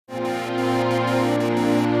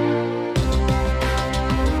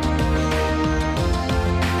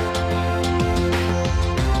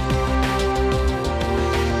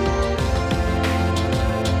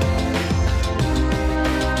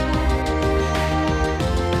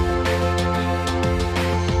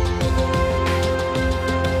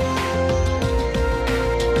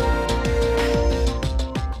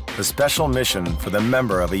special mission for the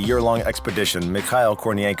member of a year-long expedition, Mikhail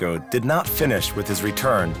Kornienko, did not finish with his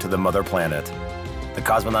return to the mother planet. The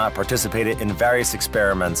cosmonaut participated in various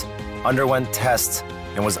experiments, underwent tests,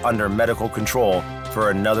 and was under medical control for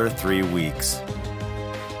another 3 weeks.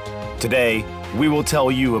 Today, we will tell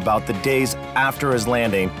you about the days after his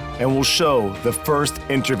landing, and we'll show the first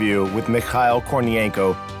interview with Mikhail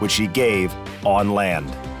Kornienko, which he gave on land.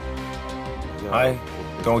 I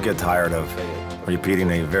don't get tired of repeating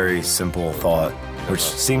a very simple thought, which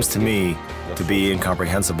seems to me to be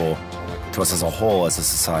incomprehensible to us as a whole, as a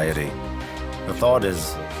society. The thought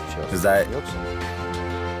is that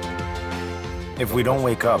if we don't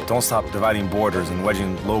wake up, don't stop dividing borders and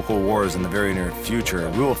wedging local wars in the very near future,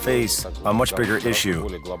 we will face a much bigger issue.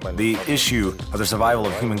 The issue of the survival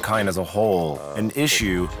of humankind as a whole. An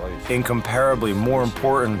issue incomparably more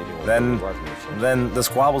important than the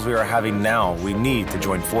squabbles we are having now. We need to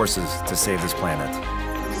join forces to save this planet.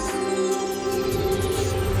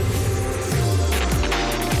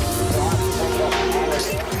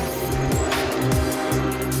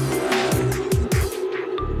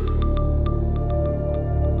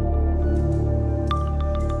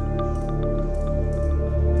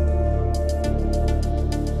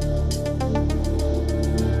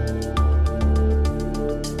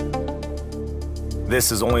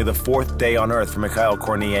 This is only the 4th day on Earth for Mikhail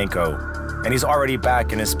Kornienko, and he's already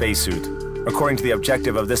back in his spacesuit. According to the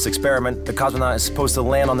objective of this experiment, the cosmonaut is supposed to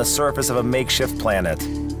land on the surface of a makeshift planet.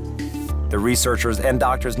 The researchers and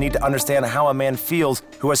doctors need to understand how a man feels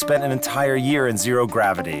who has spent an entire year in zero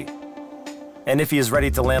gravity, and if he is ready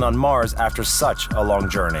to land on Mars after such a long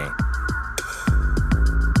journey.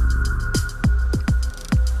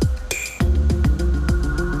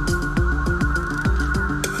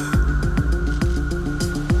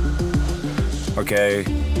 Okay,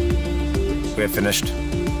 we have finished.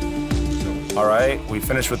 All right, we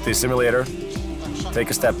finished with the simulator. Take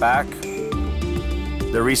a step back.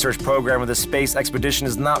 The research program of the space expedition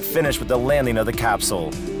is not finished with the landing of the capsule.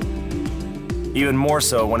 Even more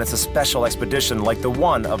so when it's a special expedition like the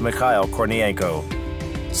one of Mikhail Kornienko.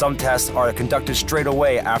 Some tests are conducted straight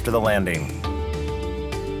away after the landing.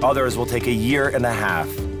 Others will take a year and a half.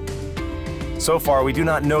 So far, we do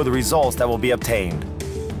not know the results that will be obtained.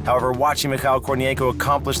 However, watching Mikhail Kornienko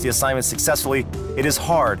accomplish the assignment successfully, it is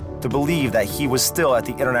hard to believe that he was still at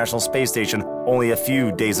the International Space Station only a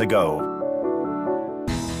few days ago.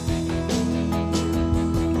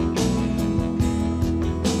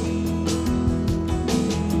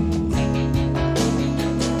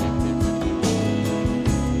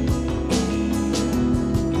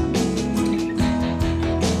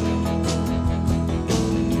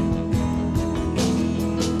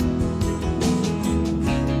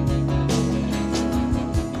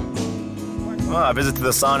 A visit to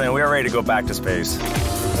the sun, and we are ready to go back to space.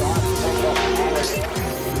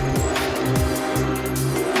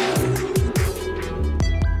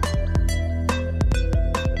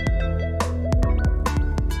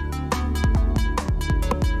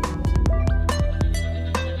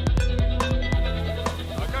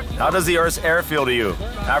 How does the Earth's air feel to you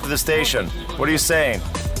after the station? What are you saying?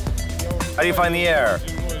 How do you find the air?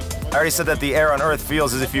 I already said that the air on Earth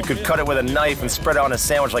feels as if you could cut it with a knife and spread it on a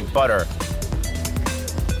sandwich like butter.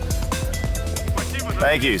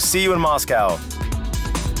 Thank you. See you in Moscow.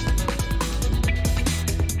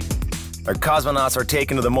 Our cosmonauts are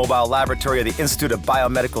taken to the mobile laboratory of the Institute of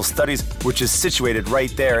Biomedical Studies, which is situated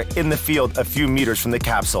right there in the field a few meters from the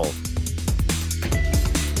capsule.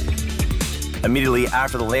 Immediately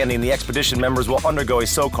after the landing, the expedition members will undergo a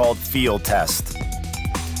so-called field test.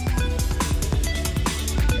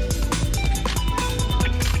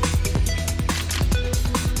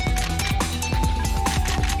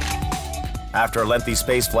 After a lengthy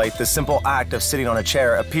spaceflight, the simple act of sitting on a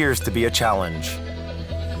chair appears to be a challenge.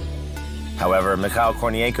 However, Mikhail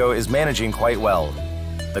Kornienko is managing quite well.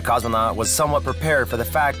 The cosmonaut was somewhat prepared for the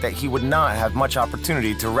fact that he would not have much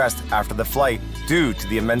opportunity to rest after the flight due to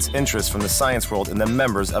the immense interest from the science world in the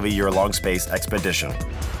members of a year-long space expedition.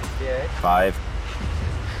 5,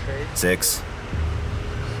 6,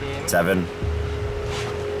 7,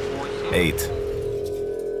 8.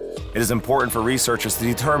 It is important for researchers to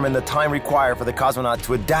determine the time required for the cosmonaut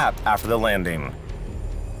to adapt after the landing.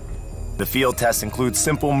 The field test includes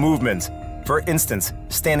simple movements, for instance,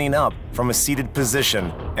 standing up from a seated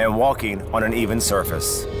position and walking on an even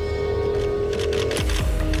surface.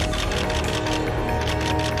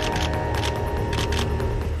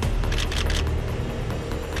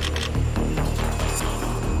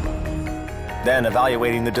 then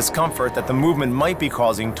evaluating the discomfort that the movement might be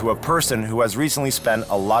causing to a person who has recently spent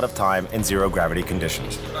a lot of time in zero-gravity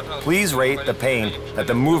conditions. Please rate the pain that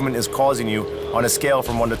the movement is causing you on a scale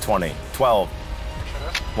from 1 to 20. 12.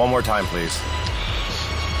 One more time, please.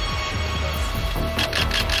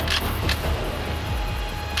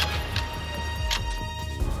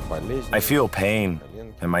 I feel pain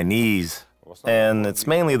in my knees, and it's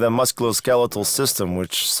mainly the musculoskeletal system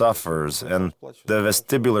which suffers, and the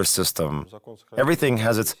vestibular system. Everything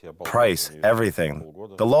has its price, everything.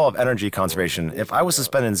 The law of energy conservation, if I was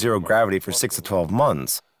suspended in zero gravity for 6 to 12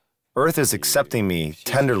 months, Earth is accepting me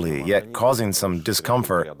tenderly, yet causing some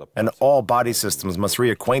discomfort, and all body systems must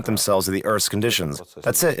reacquaint themselves with the Earth's conditions.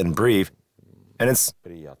 That's it, in brief. And it's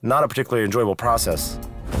not a particularly enjoyable process.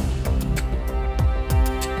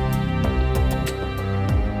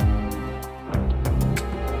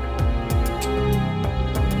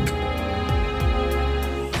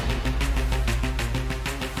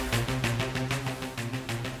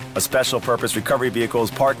 A special-purpose recovery vehicle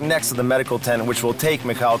is parked next to the medical tent, which will take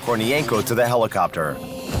Mikhail Kornienko to the helicopter.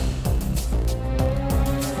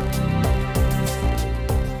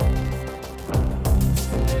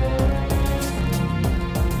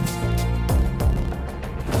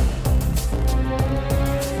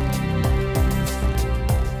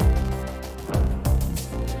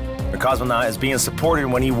 The cosmonaut is being supported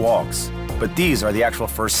when he walks, but these are the actual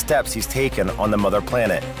first steps he's taken on the mother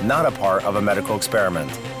planet, not a part of a medical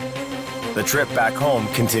experiment. The trip back home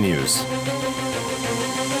continues.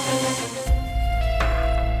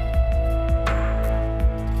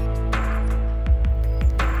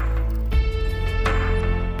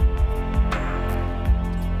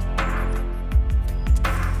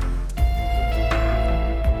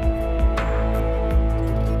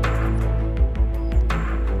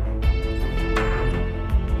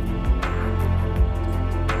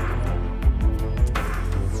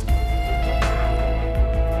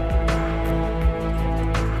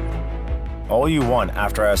 All you want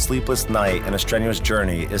after a sleepless night and a strenuous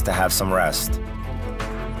journey is to have some rest.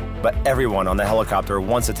 But everyone on the helicopter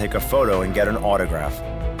wants to take a photo and get an autograph.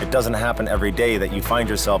 It doesn't happen every day that you find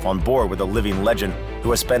yourself on board with a living legend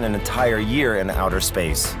who has spent an entire year in outer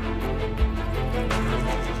space.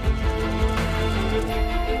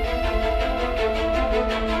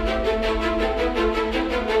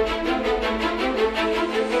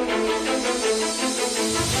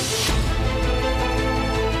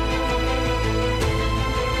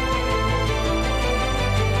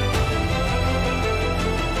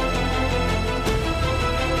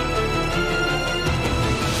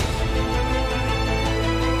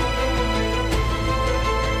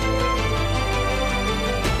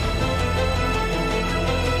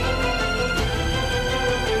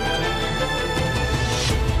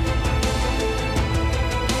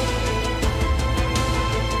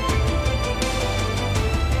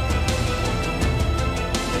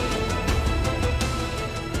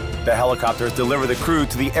 The helicopters deliver the crew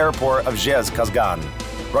to the airport of Zhezkazgan.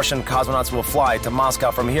 Russian cosmonauts will fly to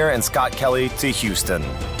Moscow from here and Scott Kelly to Houston.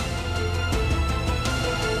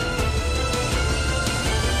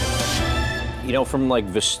 You know, from like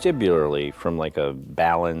vestibularly, from like a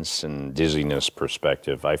balance and dizziness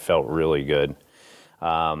perspective, I felt really good.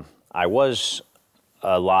 I was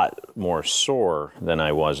a lot more sore than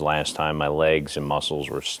I was last time. My legs and muscles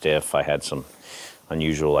were stiff. I had some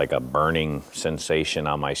unusual, like a burning sensation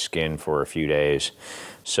on my skin for a few days.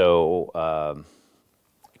 So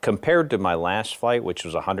compared to my last flight, which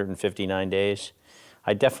was 159 days,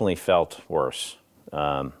 I definitely felt worse,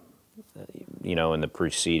 you know, in the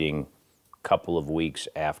preceding couple of weeks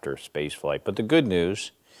after spaceflight. But the good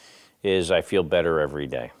news is I feel better every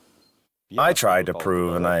day. I tried to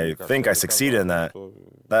prove, and I think I succeeded in that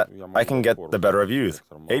I can get the better of youth.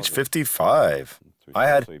 Age 55. I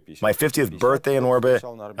had my 50th birthday in orbit,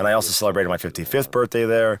 and I also celebrated my 55th birthday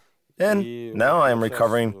there, and now I am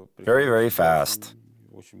recovering very, very fast.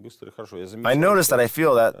 I noticed that I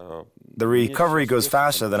feel that the recovery goes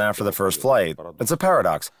faster than after the first flight. It's a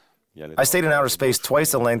paradox. I stayed in outer space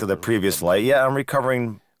twice the length of the previous flight, yet I'm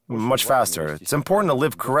recovering much faster. It's important to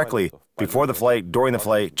live correctly before the flight, during the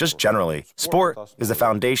flight, just generally. Sport is the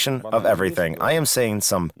foundation of everything. I am saying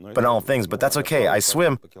some banal things, but that's okay. I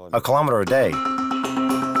swim 1 kilometer a day.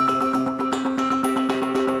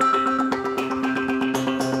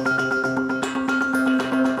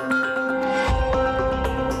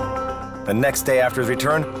 The next day after his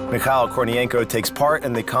return, Mikhail Kornienko takes part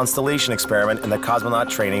in the Constellation experiment in the Cosmonaut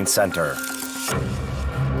Training Center.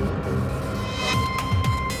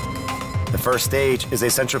 The first stage is a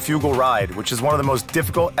centrifugal ride, which is one of the most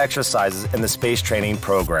difficult exercises in the space training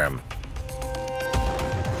program.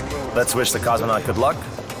 Let's wish the cosmonaut good luck.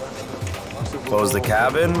 Close the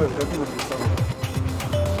cabin.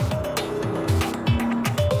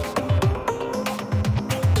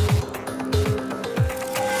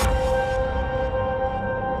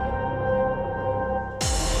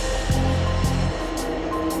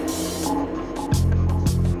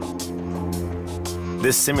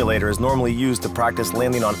 This simulator is normally used to practice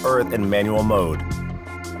landing on Earth in manual mode.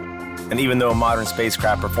 And even though a modern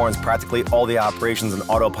spacecraft performs practically all the operations in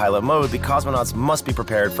autopilot mode, the cosmonauts must be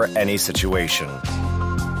prepared for any situation.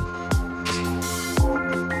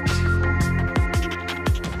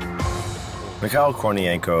 Mikhail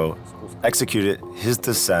Kornienko executed his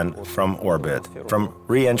descent from orbit, from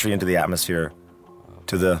re-entry into the atmosphere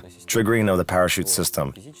to the triggering of the parachute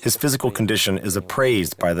system. His physical condition is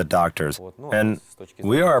appraised by the doctors, and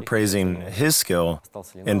we are appraising his skill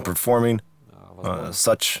in performing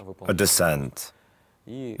such a descent.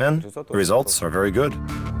 And the results are very good.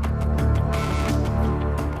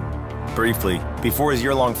 Briefly, before his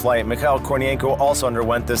year-long flight, Mikhail Kornienko also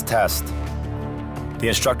underwent this test. The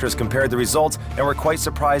instructors compared the results and were quite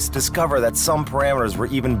surprised to discover that some parameters were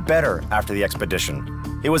even better after the expedition.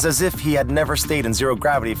 It was as if he had never stayed in zero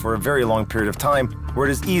gravity for a very long period of time, where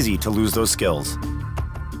it is easy to lose those skills.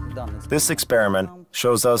 This experiment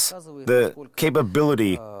shows us the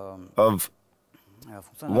capability of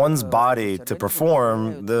one's body to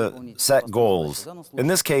perform the set goals. In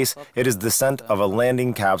this case, it is descent of a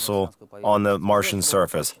landing capsule on the Martian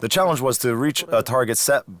surface. The challenge was to reach a target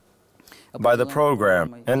set by the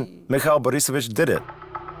program, and Mikhail Borisovich did it.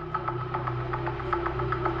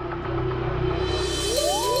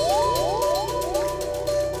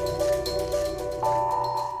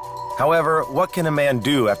 However, what can a man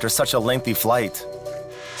do after such a lengthy flight?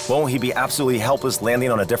 Won't he be absolutely helpless landing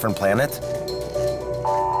on a different planet?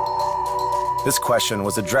 This question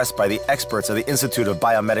was addressed by the experts of the Institute of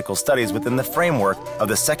Biomedical Studies within the framework of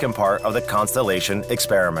the second part of the Constellation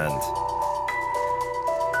experiment.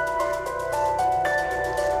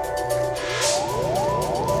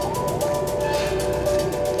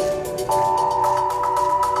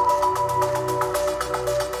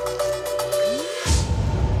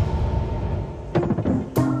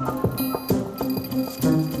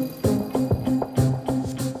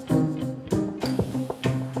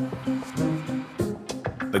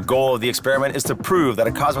 The goal of the experiment is to prove that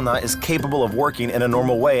a cosmonaut is capable of working in a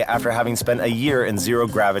normal way after having spent a year in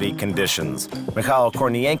zero-gravity conditions. Mikhail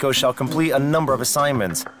Kornienko shall complete a number of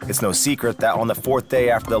assignments. It's no secret that on the fourth day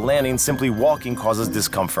after the landing, simply walking causes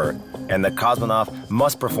discomfort, and the cosmonaut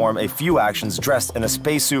must perform a few actions dressed in a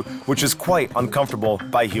spacesuit, which is quite uncomfortable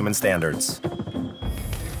by human standards.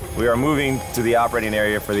 We are moving to the operating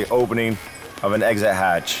area for the opening of an exit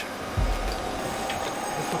hatch.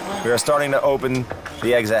 We are starting to open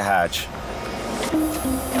the exit hatch.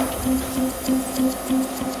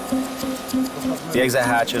 The exit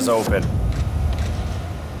hatch is open.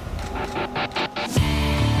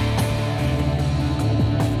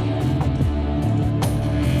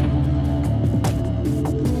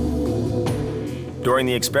 During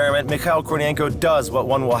the experiment, Mikhail Kornienko does what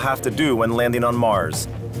one will have to do when landing on Mars.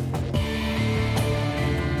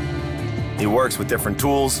 He works with different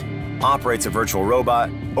tools, operates a virtual robot,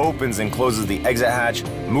 opens and closes the exit hatch,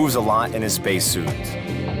 moves a lot in his spacesuit.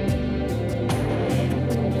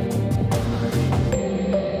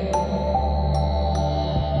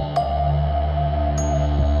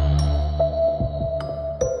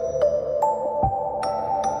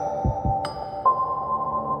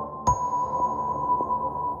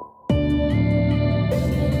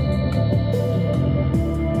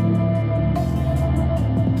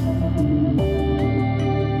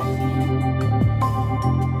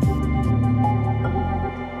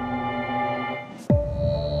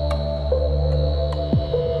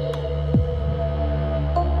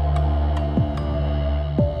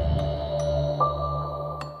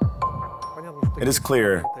 It is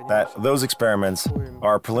clear that those experiments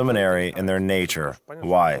are preliminary in their nature.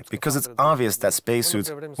 Why? Because it's obvious that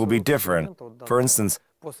spacesuits will be different. For instance,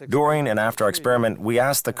 during and after our experiment, we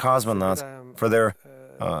asked the cosmonauts for their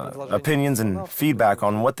opinions and feedback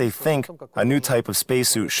on what they think a new type of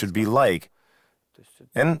spacesuit should be like.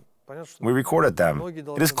 And we recorded them.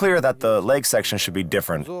 It is clear that the leg section should be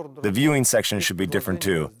different. The viewing section should be different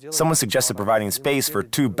too. Someone suggested providing space for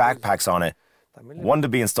 2 backpacks on it, one to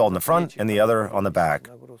be installed in the front and the other on the back,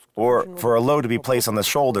 or for a load to be placed on the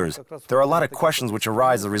shoulders. There are a lot of questions which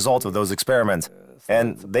arise as a result of those experiments,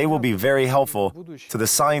 and they will be very helpful to the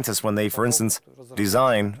scientists when they, for instance,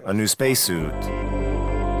 design a new spacesuit.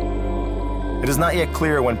 It is not yet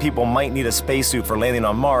clear when people might need a spacesuit for landing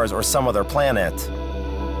on Mars or some other planet.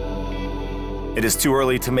 It is too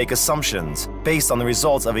early to make assumptions based on the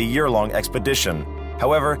results of a year-long expedition.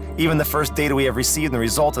 However, even the first data we have received and the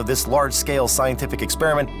result of this large-scale scientific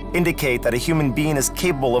experiment indicate that a human being is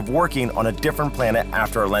capable of working on a different planet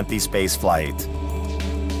after a lengthy space flight.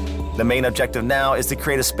 The main objective now is to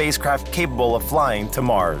create a spacecraft capable of flying to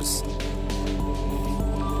Mars.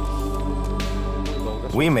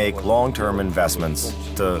 We make long-term investments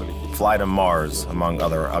to fly to Mars, among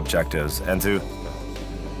other objectives, and to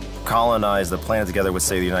colonize the planet together with,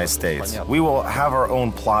 say, the United States. We will have our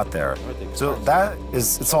own plot there. So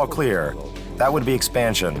it's all clear. That would be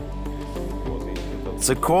expansion.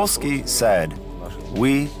 Sikorsky said,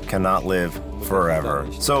 we cannot live forever.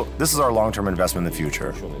 So this is our long-term investment in the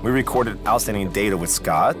future. We recorded outstanding data with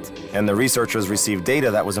Scott, and the researchers received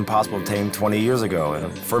data that was impossible to obtain 20 years ago.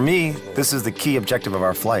 And for me, this is the key objective of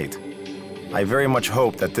our flight. I very much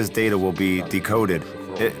hope that this data will be decoded.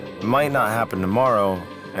 It might not happen tomorrow,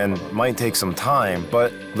 and might take some time,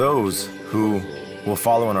 but those who will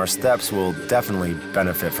follow in our steps will definitely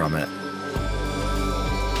benefit from it.